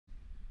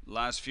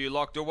Last few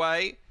locked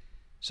away.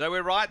 So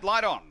we're right,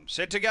 light on,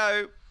 set to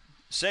go.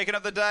 Second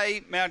of the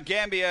day,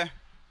 Mt-Gambier.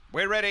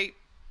 We're ready.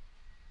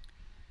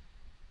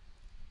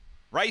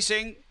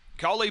 Racing.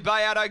 Coley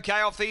Bay out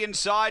okay off the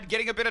inside,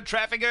 getting a bit of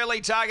traffic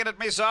early, targeted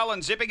missile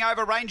and zipping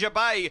over Ranger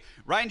Bay.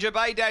 Ranger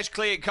Bay dash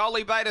clear,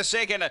 Coley Bay to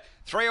second,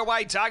 3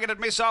 away, targeted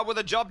missile with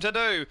a job to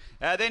do.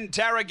 Then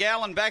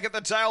Tarragal and back at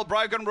the tail,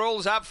 Broken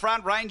Rules up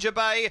front, Ranger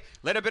Bay,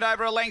 led a bit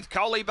over a length,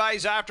 Coley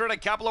Bay's after it, a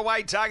couple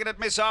away, targeted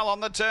missile on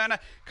the turn.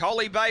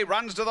 Coley Bay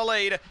runs to the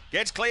lead,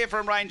 gets clear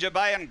from Ranger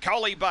Bay and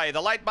Coley Bay. The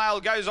late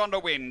mail goes on to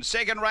win.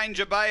 Second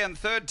Ranger Bay and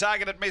third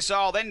targeted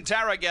missile, then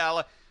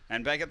Tarragal.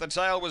 And back at the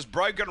tail was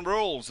Broken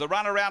Rules, the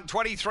run around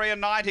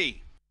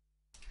 23.90.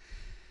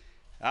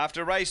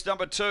 After race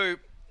number 2,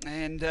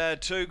 and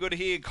 2 good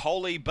here,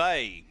 Coley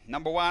Bay.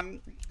 Number 1,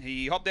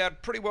 he hopped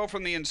out pretty well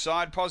from the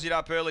inside, posied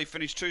up early,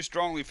 finished too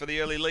strongly for the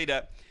early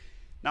leader.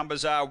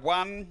 Numbers are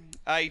 1,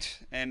 8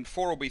 and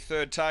 4 will be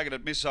third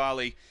targeted missile.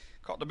 He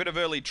got a bit of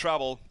early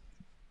trouble,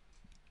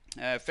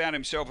 found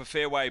himself a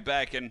fair way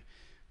back and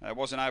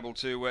wasn't able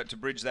to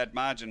bridge that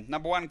margin.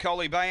 Number 1,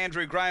 Coley Bay,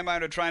 Andrew Graham,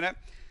 owner trainer.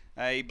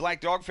 A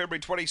Black Dog,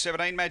 February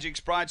 2017, Magic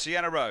Sprite,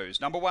 Sienna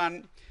Rose. Number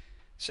 1,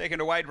 second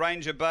to 8,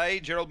 Ranger Bay,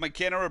 Gerald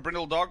McKenna, a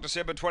Brindle Dog,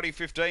 December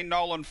 2015,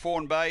 Nolan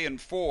Fawn Bay,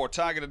 and 4,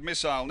 Targeted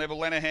Missile, Neville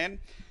Lenahan.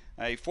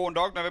 A Fawn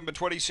Dog, November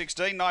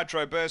 2016,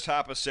 Nitro Burst,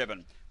 Harper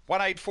 7.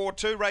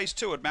 1842, race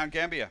 2 at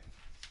Mt-Gambier.